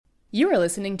You are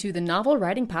listening to the Novel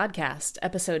Writing Podcast,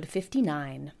 episode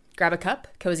 59. Grab a cup,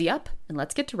 cozy up, and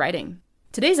let's get to writing.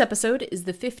 Today's episode is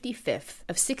the 55th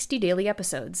of 60 daily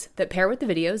episodes that pair with the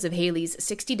videos of Haley's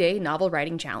 60-day novel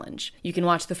writing challenge. You can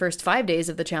watch the first 5 days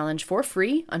of the challenge for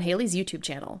free on Haley's YouTube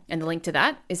channel, and the link to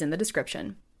that is in the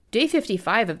description. Day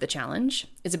 55 of the challenge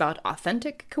is about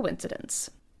authentic coincidence.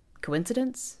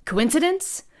 Coincidence?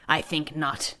 Coincidence? I think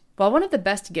not. While one of the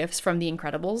best gifts from The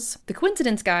Incredibles, the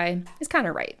coincidence guy is kind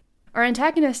of right. Our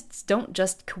antagonists don't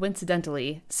just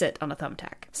coincidentally sit on a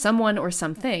thumbtack. Someone or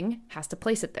something has to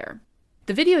place it there.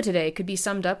 The video today could be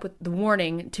summed up with the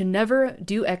warning to never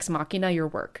do ex machina your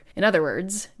work. In other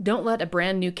words, don't let a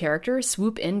brand new character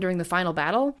swoop in during the final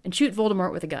battle and shoot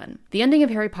Voldemort with a gun. The ending of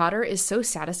Harry Potter is so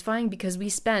satisfying because we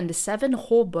spend 7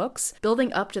 whole books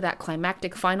building up to that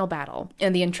climactic final battle,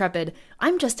 and the intrepid,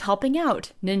 "I'm just helping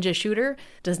out" ninja shooter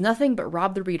does nothing but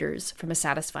rob the readers from a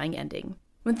satisfying ending.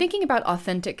 When thinking about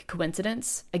authentic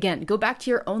coincidence, again, go back to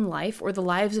your own life or the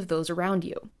lives of those around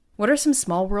you. What are some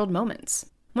small world moments?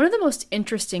 One of the most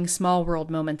interesting small world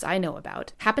moments I know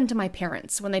about happened to my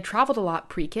parents when they traveled a lot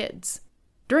pre-kids.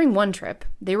 During one trip,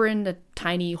 they were in a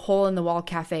tiny hole-in-the-wall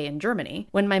cafe in Germany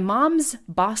when my mom's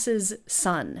boss's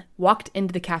son walked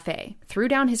into the cafe, threw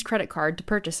down his credit card to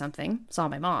purchase something, saw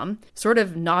my mom, sort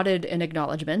of nodded in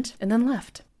acknowledgement, and then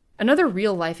left. Another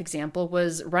real-life example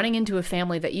was running into a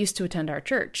family that used to attend our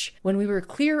church when we were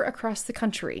clear across the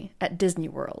country at Disney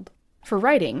World. For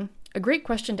writing, a great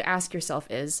question to ask yourself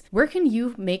is, where can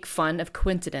you make fun of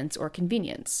coincidence or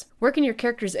convenience? Where can your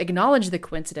characters acknowledge the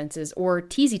coincidences or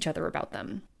tease each other about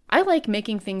them? I like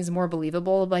making things more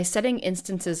believable by setting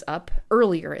instances up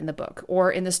earlier in the book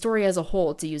or in the story as a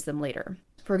whole to use them later.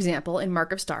 For example, in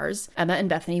Mark of Stars, Emma and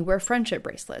Bethany wear friendship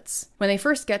bracelets. When they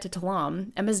first get to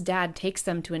Talam, Emma's dad takes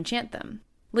them to enchant them.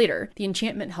 Later, the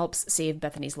enchantment helps save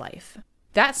Bethany's life.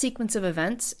 That sequence of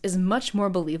events is much more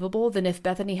believable than if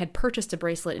Bethany had purchased a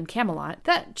bracelet in Camelot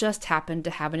that just happened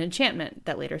to have an enchantment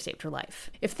that later saved her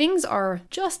life. If things are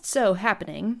just so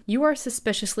happening, you are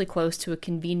suspiciously close to a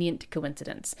convenient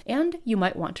coincidence, and you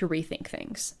might want to rethink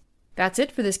things. That's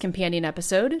it for this companion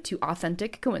episode to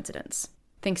Authentic Coincidence.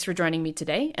 Thanks for joining me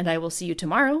today, and I will see you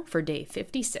tomorrow for day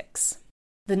 56.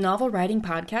 The Novel Writing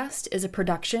Podcast is a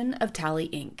production of Tally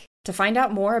Inc. To find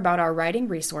out more about our writing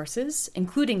resources,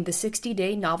 including the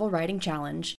 60-day novel writing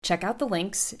challenge, check out the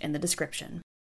links in the description.